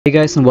Hey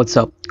guys, and what's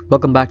up?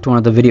 Welcome back to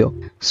another video.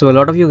 So a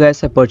lot of you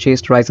guys have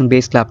purchased Ryzen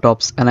based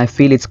laptops, and I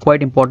feel it's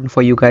quite important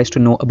for you guys to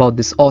know about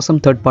this awesome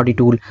third-party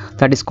tool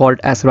that is called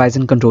as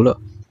Ryzen Controller.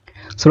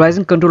 So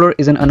Ryzen Controller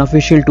is an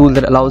unofficial tool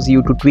that allows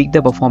you to tweak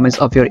the performance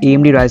of your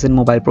AMD Ryzen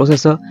mobile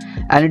processor,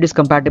 and it is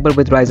compatible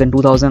with Ryzen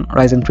 2000,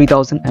 Ryzen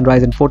 3000 and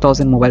Ryzen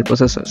 4000 mobile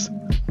processors.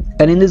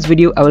 And in this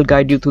video I will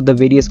guide you through the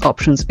various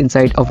options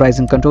inside of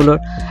Ryzen Controller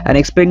and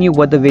explain you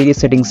what the various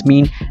settings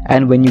mean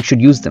and when you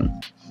should use them.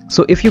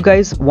 So if you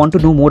guys want to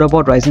know more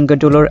about Ryzen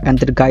Controller and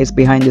the guys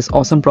behind this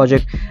awesome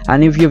project,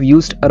 and if you have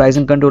used a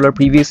Ryzen Controller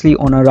previously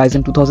on a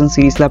Ryzen 2000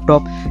 series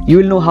laptop, you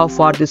will know how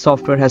far this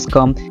software has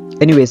come.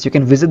 Anyways, you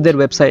can visit their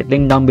website,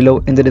 link down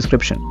below in the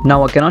description.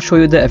 Now I cannot show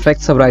you the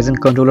effects of Ryzen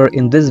Controller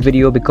in this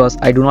video because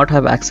I do not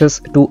have access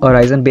to a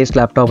Ryzen based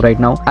laptop right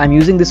now. I'm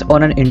using this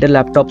on an Intel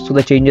laptop, so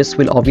the changes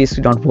will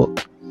obviously not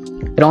work.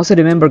 And also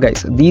remember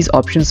guys, these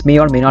options may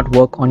or may not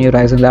work on your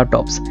Ryzen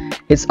laptops.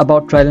 It's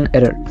about trial and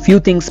error. Few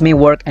things may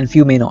work and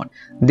few may not.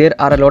 There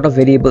are a lot of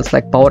variables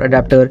like power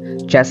adapter,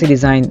 chassis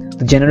design,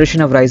 the generation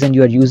of Ryzen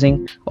you are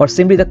using, or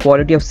simply the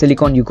quality of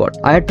silicon you got.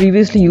 I had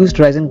previously used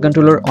Ryzen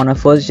Controller on a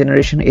first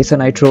generation Acer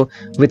NITRO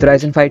with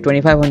Ryzen 5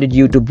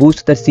 2500U to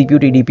boost the CPU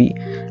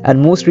TDP,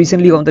 and most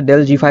recently on the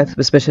Dell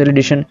G5 Special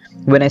Edition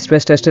when I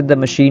stress tested the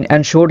machine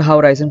and showed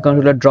how Ryzen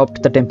Controller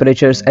dropped the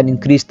temperatures and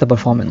increased the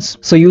performance.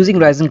 So using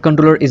Ryzen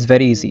Controller is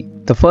very easy.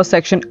 The first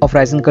section of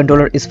Ryzen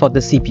Controller is for the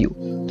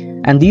CPU.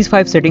 And these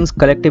 5 settings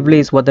collectively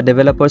is what the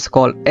developers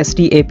call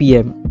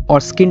STAPM, or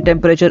Skin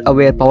Temperature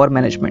Aware Power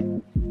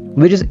Management,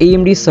 which is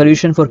AMD's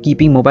solution for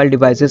keeping mobile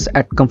devices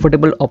at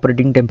comfortable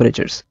operating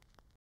temperatures.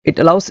 It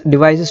allows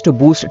devices to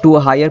boost to a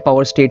higher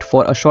power state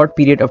for a short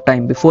period of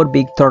time before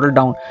being throttled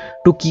down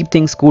to keep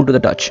things cool to the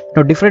touch.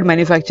 Now different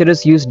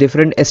manufacturers use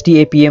different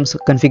STAPM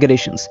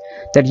configurations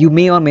that you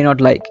may or may not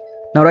like.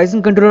 Now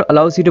Ryzen Controller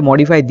allows you to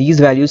modify these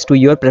values to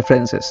your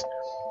preferences.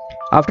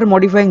 After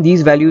modifying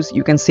these values,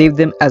 you can save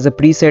them as a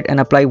preset and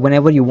apply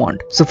whenever you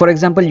want. So for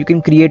example, you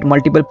can create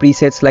multiple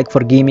presets like for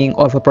gaming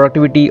or for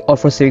productivity or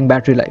for saving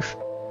battery life.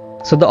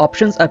 So the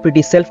options are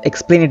pretty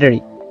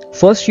self-explanatory.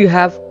 First you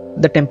have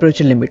the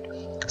temperature limit.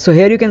 So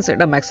here you can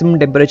set a maximum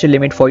temperature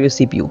limit for your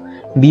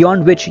CPU,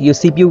 beyond which your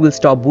CPU will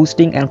stop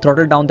boosting and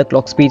throttle down the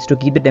clock speeds to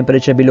keep the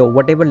temperature below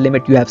whatever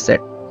limit you have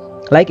set.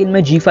 Like in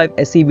my G5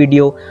 SE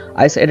video,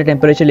 I set a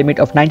temperature limit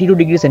of 92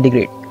 degrees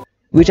centigrade.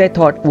 Which I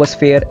thought was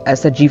fair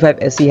as the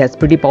G5 SE has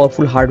pretty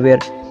powerful hardware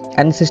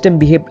and the system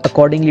behaved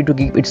accordingly to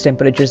keep its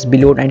temperatures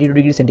below 92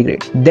 degrees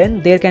centigrade.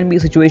 Then there can be a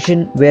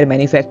situation where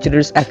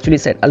manufacturers actually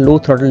set a low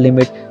throttle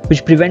limit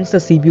which prevents the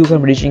CPU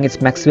from reaching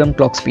its maximum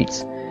clock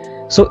speeds.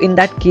 So in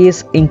that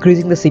case,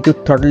 increasing the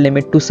CPU throttle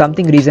limit to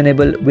something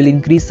reasonable will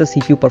increase the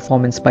CPU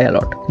performance by a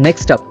lot.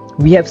 Next up,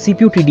 we have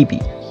CPU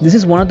TDP. This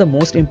is one of the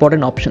most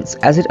important options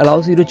as it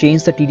allows you to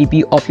change the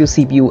TDP of your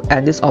CPU,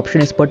 and this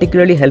option is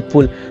particularly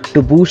helpful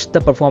to boost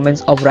the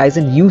performance of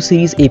Ryzen U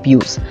series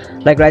APUs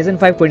like Ryzen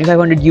 5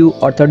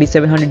 2500U or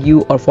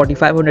 3700U or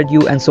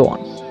 4500U and so on.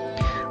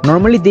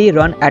 Normally they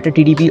run at a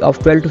TDP of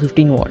 12 to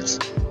 15 watts,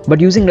 but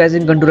using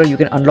Ryzen Controller you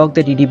can unlock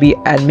the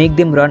TDP and make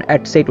them run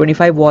at say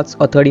 25 watts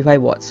or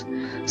 35 watts.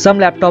 Some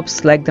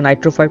laptops like the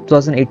NITRO 5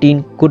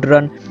 2018 could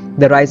run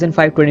the Ryzen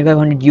 5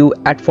 2500U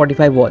at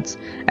 45 watts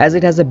as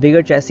it has a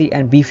bigger chassis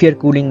and beefier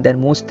cooling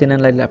than most thin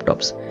and light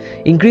laptops.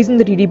 Increasing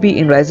the TDP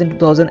in Ryzen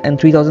 2000 and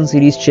 3000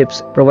 series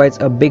chips provides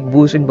a big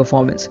boost in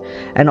performance,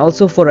 and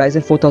also for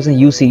Ryzen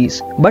 4000U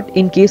series. But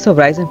in case of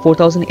Ryzen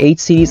 4008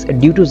 series,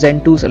 due to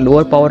Zen 2's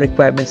lower power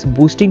requirements,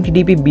 boosting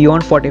TDP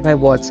beyond 45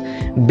 watts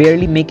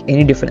barely make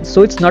any difference,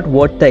 so it's not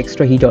worth the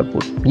extra heat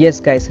output. Yes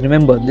guys,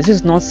 remember, this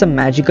is not some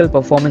magical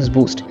performance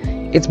boost.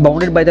 It's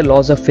bounded by the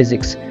laws of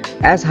physics.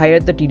 As higher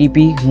the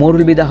TDP, more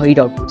will be the heat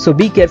output. So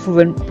be careful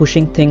when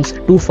pushing things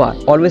too far.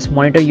 Always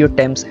monitor your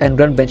temps and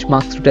run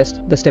benchmarks to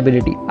test the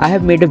stability. I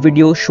have made a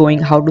video showing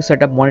how to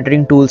set up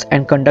monitoring tools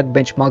and conduct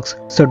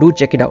benchmarks, so do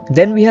check it out.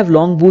 Then we have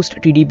long boost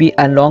TDP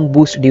and long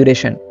boost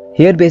duration.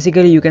 Here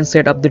basically you can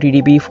set up the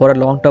TDP for a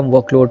long-term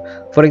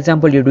workload. For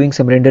example, you're doing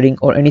some rendering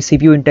or any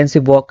CPU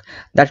intensive work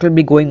that will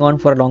be going on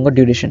for a longer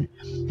duration.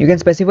 You can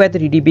specify the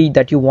TDP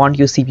that you want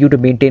your CPU to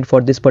maintain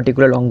for this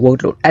particular long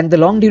workload. And the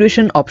long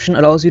duration option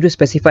allows you to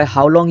specify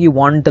how long you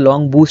want the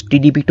long boost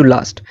TDP to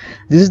last.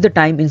 This is the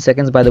time in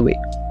seconds, by the way.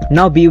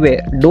 Now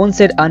beware, don't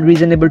set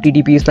unreasonable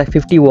TDPs like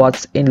 50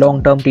 watts in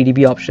long-term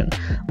TDP option.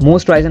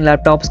 Most Ryzen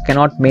laptops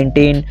cannot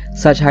maintain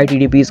such high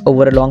TDPs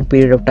over a long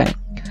period of time.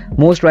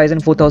 Most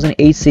Ryzen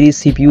 4008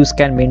 series CPUs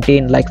can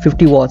maintain like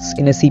 50 watts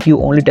in a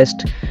CPU only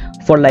test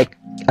for like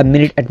a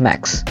minute at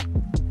max.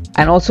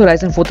 And also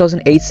Ryzen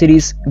 4008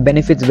 series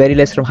benefits very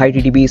less from high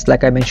TDPs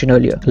like I mentioned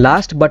earlier.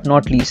 Last but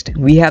not least,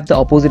 we have the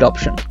opposite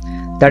option.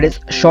 That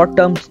is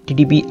short-term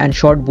TDP and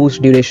short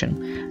boost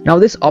duration. Now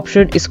this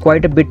option is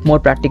quite a bit more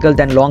practical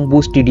than long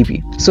boost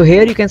TDP. So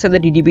here you can set the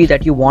TDP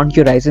that you want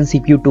your Ryzen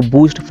CPU to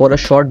boost for a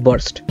short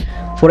burst.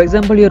 For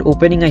example, you're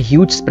opening a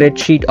huge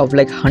spreadsheet of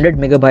like 100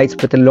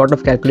 megabytes with a lot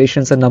of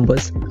calculations and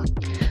numbers.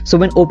 So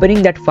when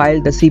opening that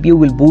file, the CPU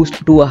will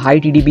boost to a high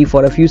TDP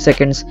for a few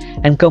seconds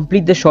and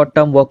complete the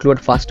short-term workload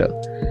faster.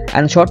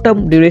 And short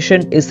term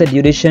duration is the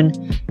duration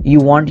you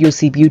want your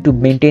CPU to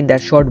maintain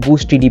that short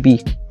boost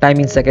TDP, time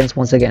in seconds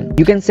once again.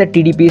 You can set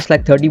TDPs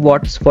like 30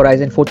 watts for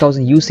Ryzen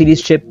 4000U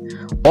series chip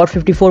or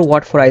 54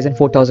 watt for Ryzen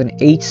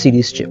 4000H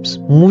series chips.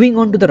 Moving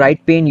on to the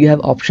right pane, you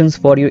have options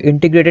for your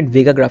integrated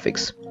Vega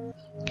Graphics.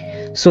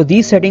 So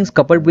these settings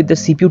coupled with the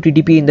CPU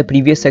TDP in the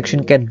previous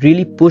section can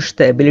really push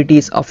the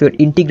abilities of your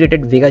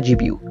integrated Vega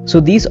GPU. So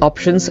these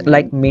options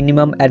like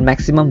minimum and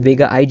maximum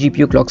Vega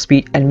iGPU clock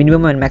speed and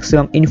minimum and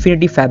maximum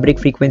Infinity Fabric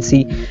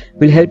frequency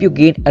will help you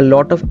gain a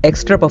lot of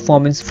extra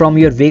performance from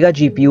your Vega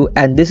GPU,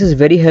 and this is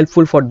very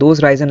helpful for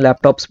those Ryzen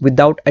laptops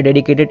without a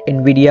dedicated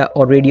Nvidia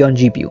or Radeon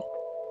GPU.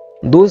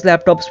 Those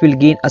laptops will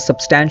gain a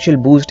substantial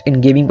boost in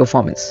gaming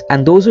performance.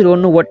 And those who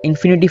don't know what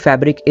Infinity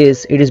Fabric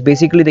is, it is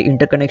basically the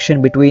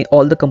interconnection between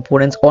all the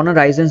components on a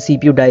Ryzen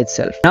CPU die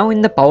itself. Now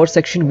in the power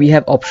section, we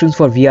have options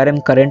for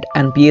VRM current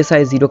and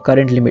PSI 0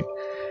 current limit.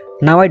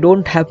 Now I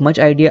don't have much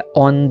idea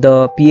on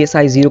the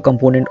PSI 0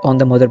 component on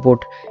the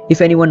motherboard.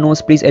 If anyone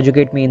knows, please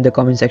educate me in the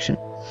comment section.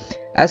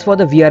 As for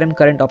the VRM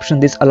current option,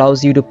 this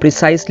allows you to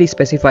precisely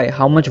specify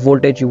how much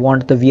voltage you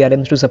want the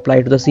VRMs to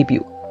supply to the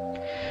CPU.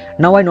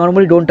 Now I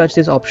normally don't touch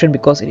this option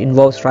because it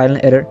involves trial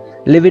and error.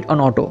 Leave it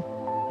on auto.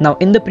 Now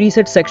in the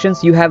preset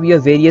sections, you have your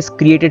various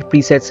created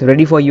presets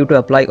ready for you to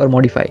apply or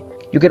modify.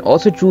 You can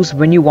also choose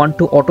when you want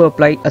to auto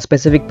apply a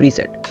specific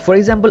preset. For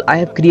example, I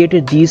have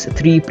created these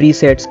 3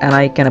 presets and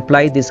I can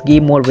apply this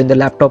game mode when the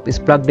laptop is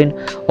plugged in,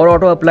 or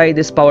auto apply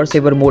this power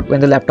saver mode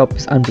when the laptop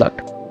is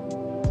unplugged.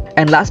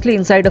 And lastly,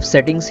 inside of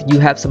settings, you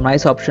have some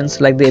nice options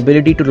like the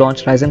ability to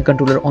launch Ryzen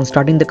Controller on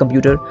starting the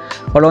computer,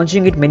 or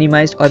launching it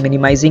minimized or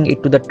minimizing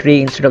it to the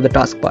tray instead of the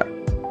taskbar.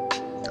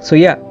 So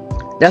yeah,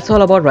 that's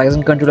all about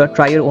Ryzen Controller.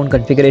 Try your own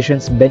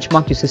configurations,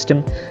 benchmark your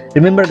system.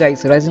 Remember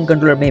guys, Ryzen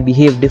Controller may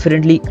behave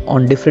differently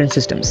on different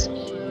systems.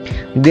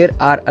 There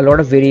are a lot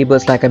of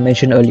variables like I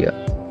mentioned earlier.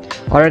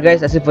 Alright guys,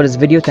 that's it for this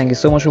video. Thank you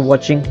so much for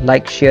watching.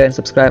 Like, share and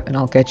subscribe, and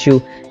I'll catch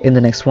you in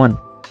the next one.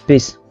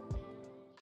 Peace.